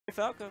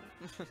Falco.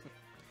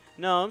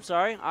 No, I'm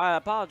sorry. I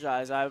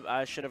apologize.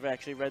 I should have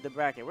actually read the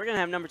bracket. We're going to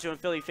have number 2 in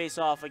Philly face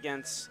off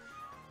against...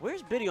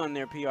 Where's Biddy on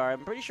their PR?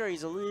 I'm pretty sure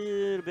he's a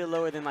little bit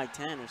lower than like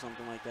 10 or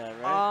something like that,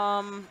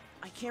 right?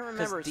 I can't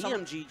remember.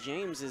 DMG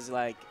James is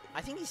like...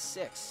 I think he's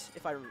 6,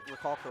 if I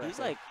recall correctly. He's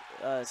like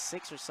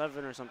 6 or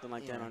 7 or something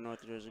like that on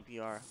North Jersey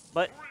PR.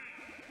 But...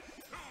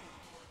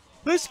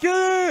 Let's get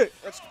it!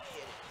 Let's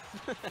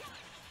get it.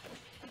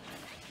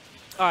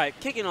 All right,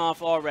 kicking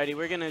off already.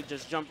 We're going to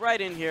just jump right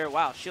in here.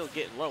 Wow, shield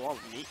getting low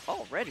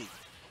already.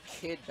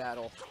 Kid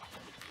battle.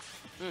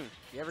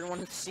 You ever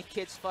wanted to see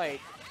kids fight?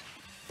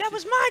 That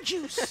was my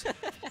juice.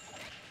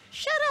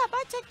 Shut up.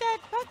 I took that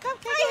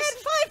cupcake. I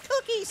had 5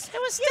 cookies. It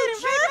was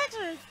standing right next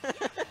to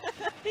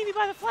it. Leave me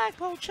by the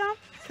flagpole, chump.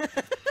 I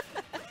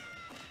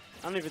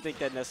don't even think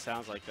that Ness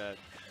sounds like that.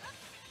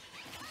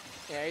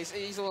 Yeah,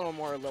 he's a little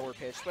more lower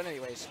pitched. But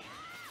anyways.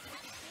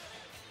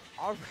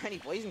 Already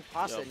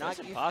BlazingPasta.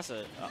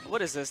 BlazingPasta.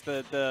 What is this?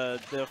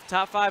 The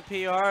top 5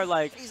 PR?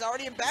 Like he's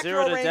already in back 0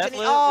 row to range. death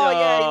And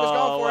yeah, he was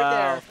going for it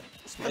there.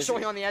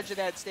 Especially on the edge of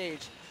that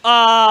stage.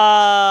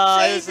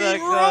 JV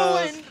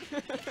ruined.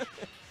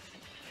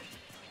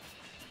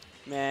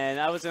 Man,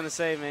 I was gonna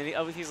say, man,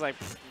 he's like,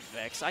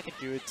 Vex, I could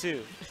do it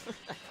too.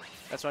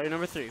 That's why you're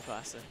number 3,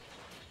 Pasta.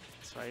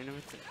 That's why you're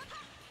number 3.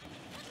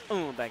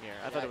 Oh, back air.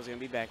 I thought it was gonna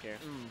be back air.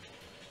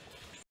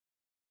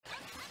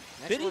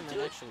 Biddy do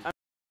it.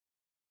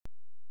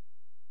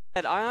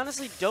 I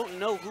honestly don't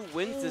know who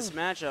wins this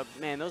matchup.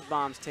 Man, those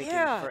bombs take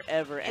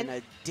forever and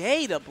a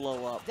day to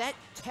blow up. That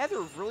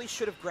tether really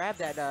should have grabbed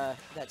that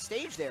that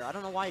stage there. I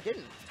don't know why it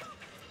didn't.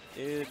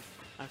 Dude,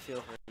 I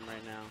feel for him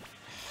right now.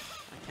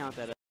 I count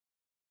that up.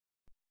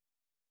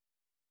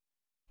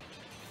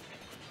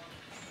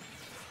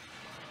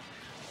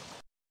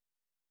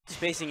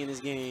 Spacing in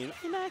his game.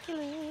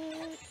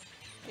 Immaculate.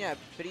 Yeah,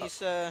 but he's,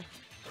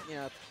 you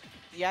know,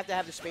 you have to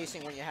have the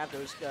spacing when you have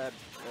those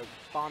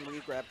bomb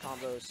re-grab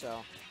combos,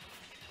 so.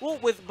 Well,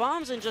 with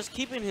bombs and just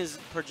keeping his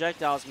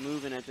projectiles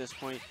moving at this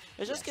point,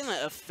 it's just going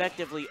to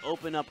effectively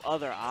open up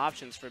other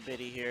options for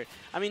Biddy here.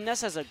 I mean, Ness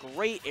has a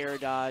great air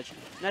dodge.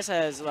 Ness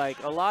has,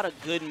 like, a lot of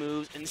good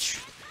moves and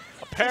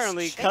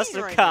apparently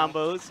custom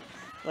combos.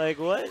 Like,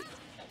 what?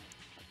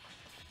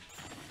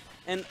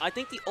 And I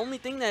think the only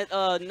thing that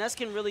Ness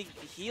can really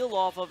heal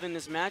off of in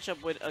this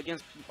matchup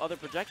against other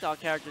projectile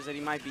characters that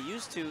he might be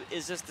used to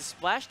is just the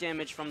splash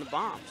damage from the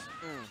bombs.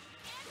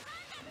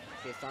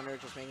 Okay, Thunder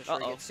just making sure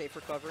he gets safe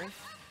recovery.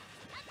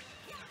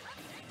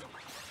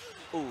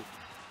 Ooh.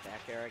 Back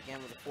air again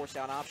with a force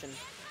out option.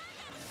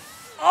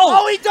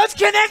 Oh, he does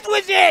connect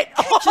with it!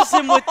 Catches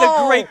him with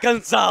the Great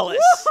Gonzalez.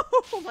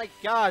 Oh my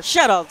gosh.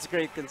 Shout out to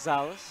Great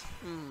Gonzalez.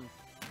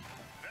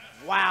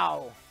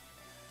 Wow.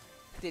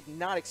 Did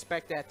not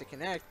expect that to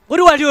connect. What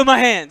do I do with my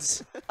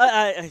hands? Our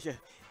Lord and Savior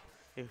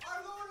Horizon,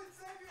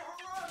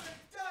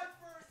 Death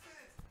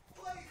versus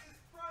Blazes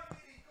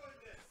Primary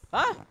Goodness.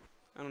 Huh?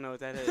 I don't know what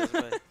that is,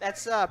 but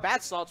that's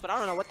Bat Salts, but I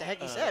don't know what the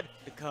heck he said.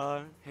 The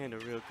car handle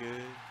real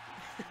good.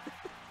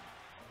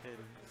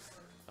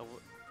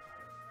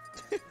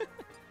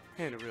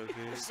 Handle real good.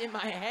 It's in my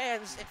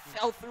hands. It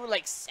fell through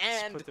like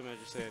sand. Just put them at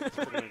your side. Just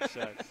put them at your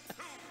side.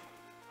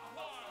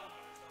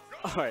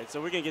 All right,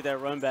 so we're gonna get that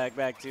run back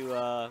to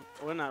well,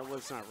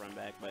 it's not run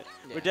back, but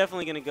we're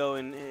definitely gonna go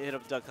and hit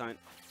up Duck Hunt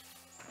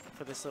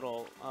for this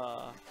little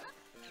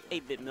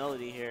 8-bit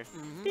melody here.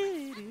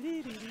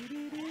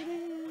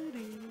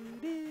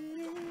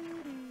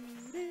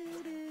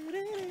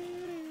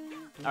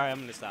 All right, I'm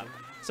gonna stop.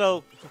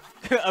 So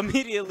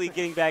immediately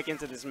getting back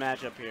into this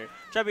matchup here,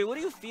 Chubby, what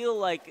do you feel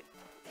like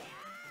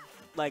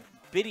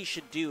Biddy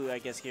should do, I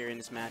guess, here in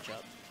this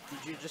matchup?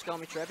 Did you just call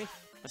me Trevi?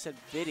 I said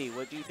Biddy.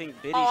 What do you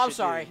think Biddy should do? Oh, I'm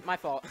sorry. My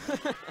fault.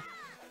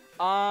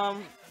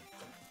 I'm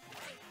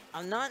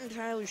not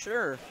entirely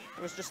sure.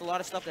 There was just a lot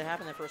of stuff that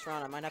happened in the first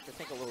round. I might have to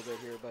think a little bit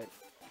here, but...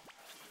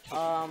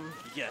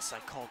 Yes, I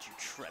called you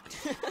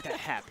Trevi. That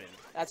happened.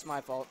 That's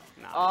my fault.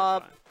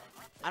 No,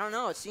 I don't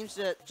know. It seems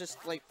that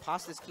just, like,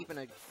 Pasta's keeping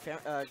a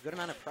good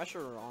amount of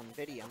pressure on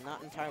Biddy. I'm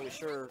not entirely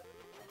sure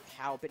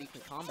how Biddy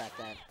can combat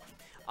that.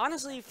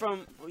 Honestly,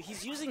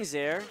 he's using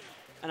Zaire,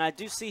 and I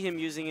do see him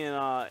using it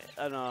like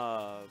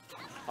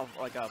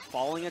a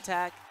falling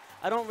attack.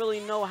 I don't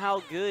really know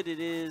how good it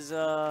is.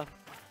 I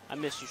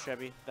missed you,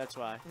 Trevi. That's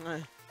why.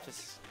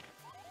 Just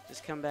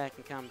come back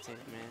and commentate,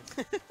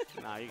 man.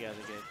 Nah, you guys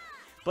are good.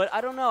 But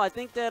I don't know. I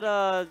think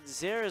that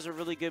Zaire is a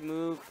really good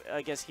move,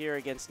 I guess, here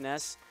against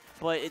Ness.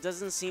 But it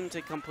doesn't seem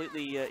to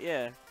completely,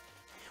 yeah.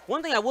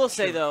 One thing I will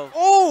say, though,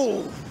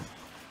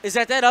 is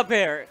that up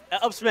air,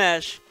 up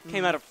smash,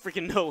 came out of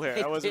freaking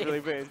nowhere. I wasn't really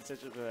paying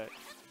attention to that.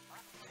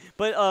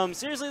 But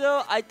seriously,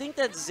 though, I think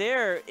that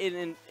Zaire,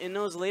 in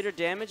those later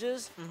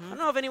damages, I don't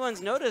know if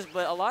anyone's noticed,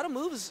 but a lot of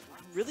moves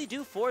really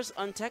do force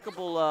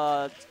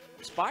untechable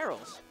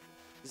spirals.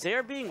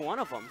 Zaire being one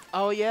of them.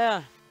 Oh,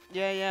 yeah.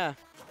 Yeah.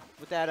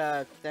 With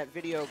that that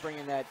video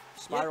bringing that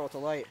spiral to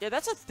light. Yeah,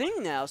 that's a thing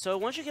now. So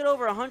once you get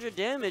over 100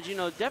 damage, you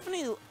know,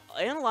 definitely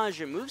analyze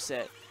your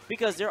moveset,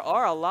 because there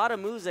are a lot of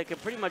moves that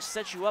could pretty much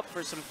set you up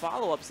for some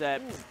follow-ups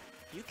that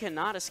You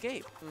cannot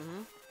escape.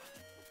 Mm-hmm.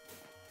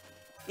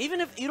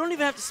 Even if you don't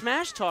even have to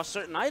smash toss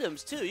certain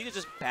items too, you can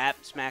just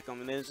smack them,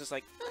 and then it's just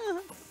like,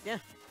 yeah,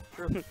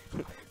 true.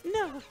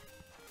 no.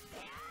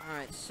 All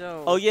right,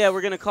 so. Oh yeah,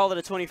 we're gonna call it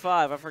a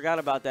 25. I forgot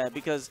about that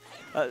because,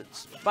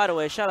 by the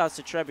way, shout outs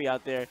to Trebby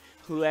out there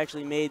who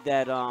actually made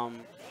that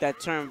that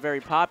term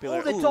very popular.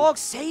 Oh, the Ooh, dog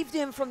saved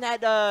him from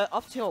that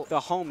up tilt. the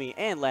homie,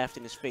 and laughed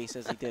in his face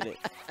as he did it.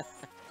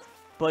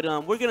 But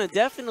we're going to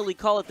definitely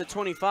call it the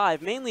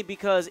 25, mainly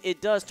because it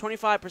does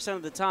 25%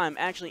 of the time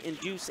actually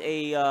induce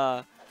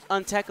a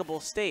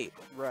untechable state.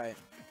 Right.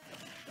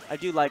 I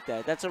do like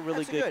that. That's a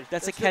really good.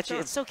 That's a catchy.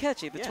 It's so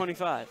catchy, the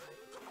 25.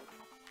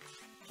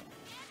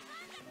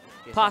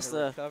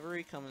 Pasta.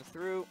 Recovery coming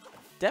through.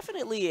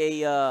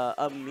 Definitely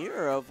a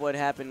mirror of what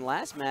happened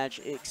last match,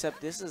 except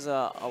this is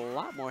a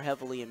lot more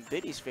heavily in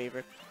Biddy's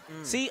favor.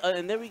 See,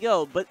 and there we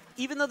go. But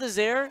even though the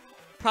Zaire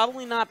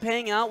probably not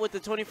paying out with the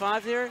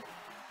 25 there,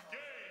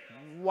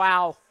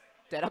 wow.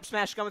 That up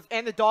smash coming,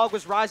 and the dog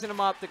was rising him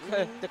up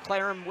to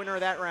declare him winner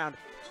of that round.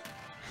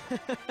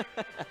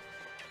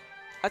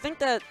 I think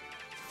that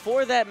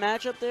for that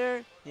matchup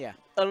there, yeah,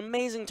 an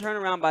amazing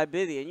turnaround by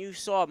Biddy, and you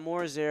saw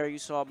more Zaire, you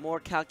saw more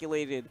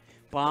calculated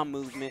bomb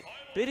movement.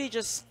 Biddy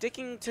just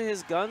sticking to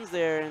his guns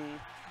there, and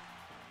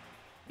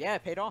yeah,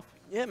 it paid off.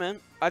 Yeah, man.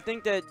 I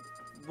think that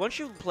once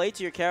you play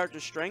to your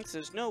character's strengths,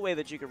 there's no way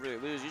that you can really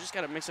lose. You just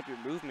got to mix up your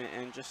movement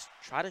and just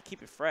try to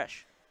keep it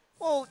fresh.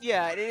 Well,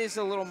 yeah, it is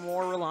a little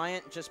more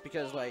reliant just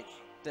because, like,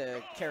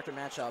 the character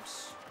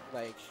matchups,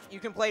 like,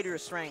 you can play to your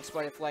strengths,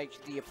 but if, like,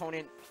 the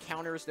opponent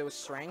counters those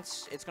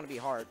strengths, it's going to be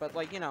hard. But,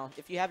 like, you know,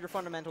 if you have your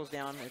fundamentals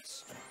down,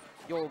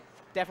 you'll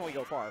definitely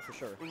go far, for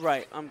sure.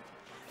 Right.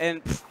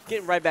 And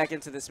getting right back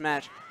into this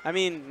match, I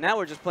mean, now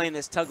we're just playing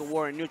this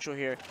tug-of-war in neutral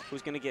here.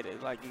 Who's going to get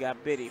it? Like, you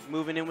got Biddy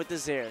moving in with the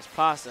Zaires.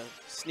 Pasta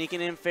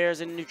sneaking in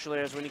fairs and neutral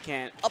airs when he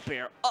can. Up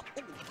air. Up.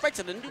 Right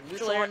to the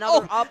neutral air.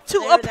 Another up 2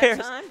 there up that airs.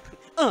 time.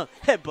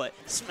 Headbutt.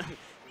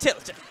 Tail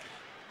attack.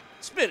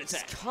 Spin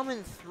attack. It's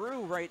coming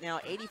through right now.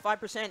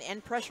 85%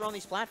 end pressure on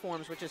these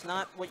platforms, which is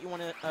not what you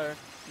want to,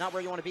 not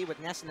where you want to be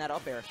with Ness in that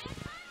up air.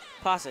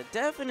 Pasta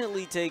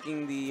definitely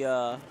taking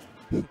the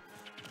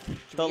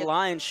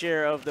lion's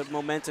share of the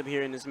momentum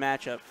here in this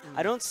matchup.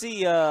 I don't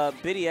see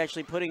Biddy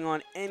actually putting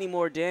on any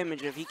more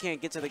damage if he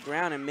can't get to the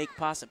ground and make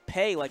Pasta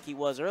pay like he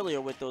was earlier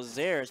with those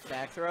Zaires.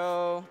 Back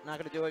throw. Not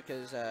going to do it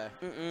because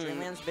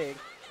Dreamland's big.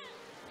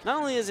 Not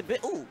only is it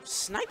big, ooh,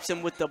 snipes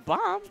him with the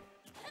bomb.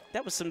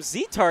 That was some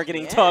Z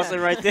targeting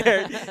tossing right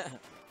there.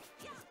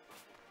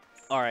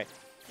 All right.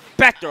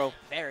 Back throw.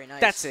 Very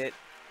nice. That's it.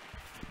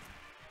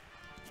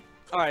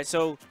 All right,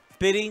 so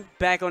Biddy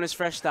back on his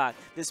fresh stock.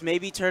 This may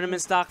be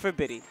tournament stock for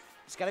Biddy.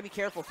 He's got to be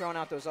careful throwing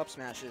out those up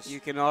smashes. You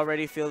can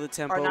already feel the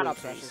tempo. Or not up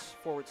smashes,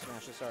 forward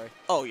smashes, sorry.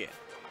 Oh, yeah.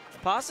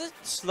 Pasta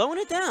slowing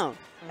it down.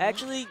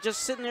 Actually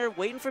just sitting there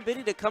waiting for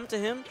Biddy to come to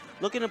him,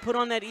 looking to put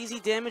on that easy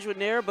damage with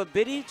Nair, but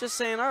Biddy just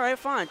saying, all right,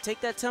 fine,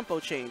 take that tempo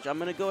change. I'm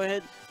going to go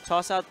ahead,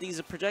 toss out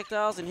these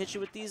projectiles and hit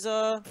you with these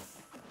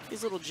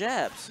little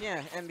jabs.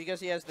 Yeah, and because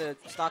he has the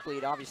stock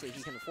lead, obviously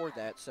he can afford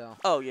that, so.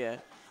 Oh, yeah.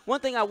 One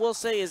thing I will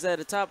say is that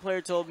a top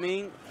player told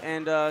me,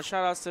 and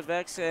shout-outs to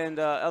Vex and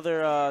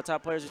other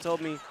top players who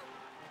told me,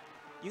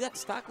 you got the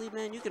stock lead,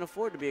 man, you can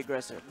afford to be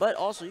aggressive, but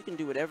also you can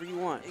do whatever you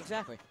want.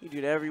 Exactly. You do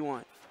whatever you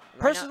want.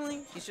 Right Personally,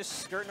 now, he's just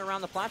skirting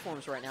around the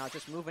platforms right now,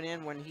 just moving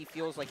in when he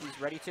feels like he's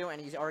ready to, and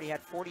he's already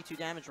had 42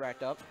 damage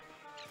racked up.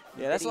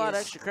 yeah, that's a lot of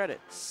Biddy extra credit.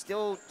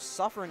 Still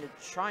suffering to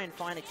try and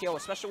find a kill,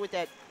 especially with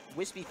that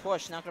wispy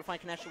push, not going to find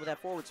connection with that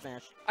forward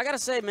smash. I gotta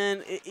say,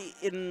 man,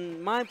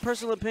 in my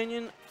personal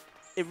opinion,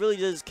 it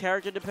really is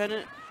character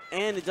dependent,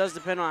 and it does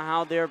depend on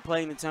how they're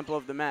playing the tempo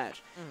of the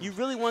match. You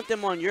really want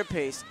them on your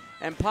pace,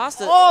 and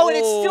Pasta. Oh, and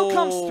it still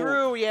comes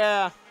through,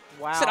 yeah.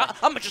 Wow. Said,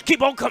 I'm gonna just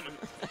keep on coming.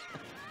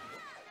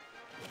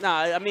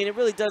 Nah, I mean, it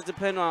really does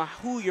depend on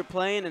who you're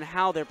playing and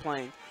how they're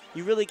playing.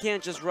 You really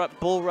can't just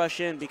bull rush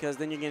in because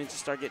then you're going to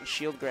start getting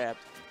shield grabbed.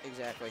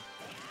 Exactly.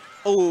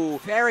 Oh,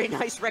 very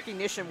nice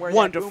recognition. Where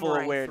wonderful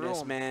that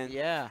awareness, man.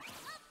 Yeah.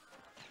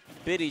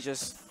 Biddy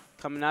just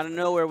coming out of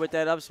nowhere with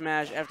that up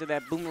smash after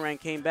that boomerang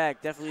came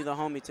back. Definitely the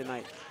homie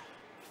tonight.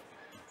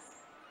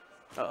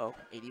 Uh-oh.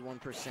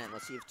 81%.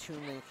 Let's see if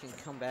T.Link can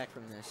come back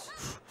from this.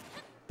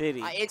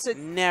 Biddy it's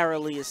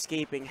narrowly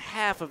escaping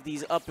half of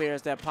these up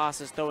airs that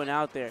Pasta's throwing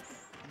out there.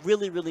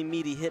 Really, really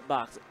meaty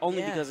hitbox,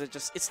 only because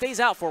it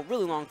stays out for a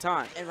really long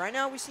time. And right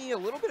now we see a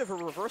little bit of a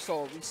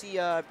reversal. We see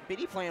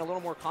Biddy playing a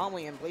little more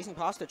calmly and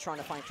BlazingPasta trying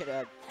to find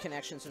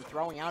connections and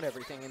throwing out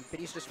everything. And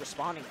Biddy's just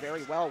responding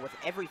very well with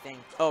everything.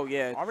 Oh,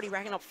 yeah. Already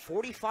racking up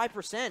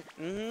 45%.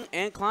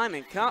 And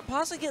climbing.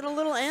 Pasta getting a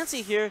little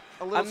antsy here.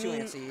 A little too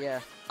antsy, yeah.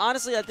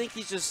 Honestly, I think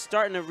he's just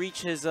starting to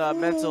reach his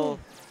mental.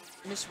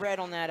 Misread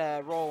on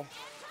that roll.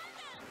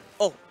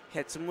 Oh,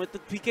 hits him with the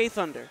PK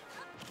Thunder.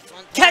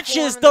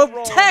 Catches the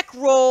tech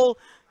roll.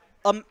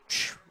 Well,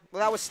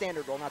 that was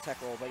standard roll, not tech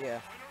roll, but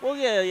yeah. Well,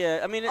 yeah.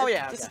 I mean, it's okay.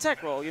 a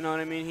tech roll. You know what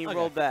I mean? He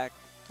rolled back.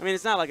 I mean,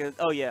 it's not like a.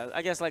 Oh yeah,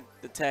 I guess like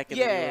the tech and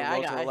the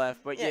roll to the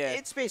left, but yeah,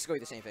 it's basically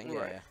the same thing.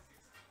 Right.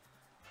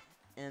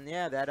 Yeah. And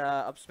yeah, that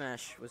up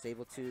smash was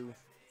able to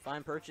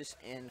fine purchase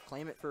and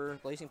claim it for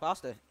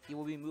BlazingPasta. He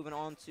will be moving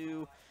on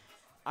to,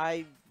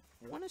 I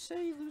want to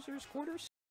say, losers quarters.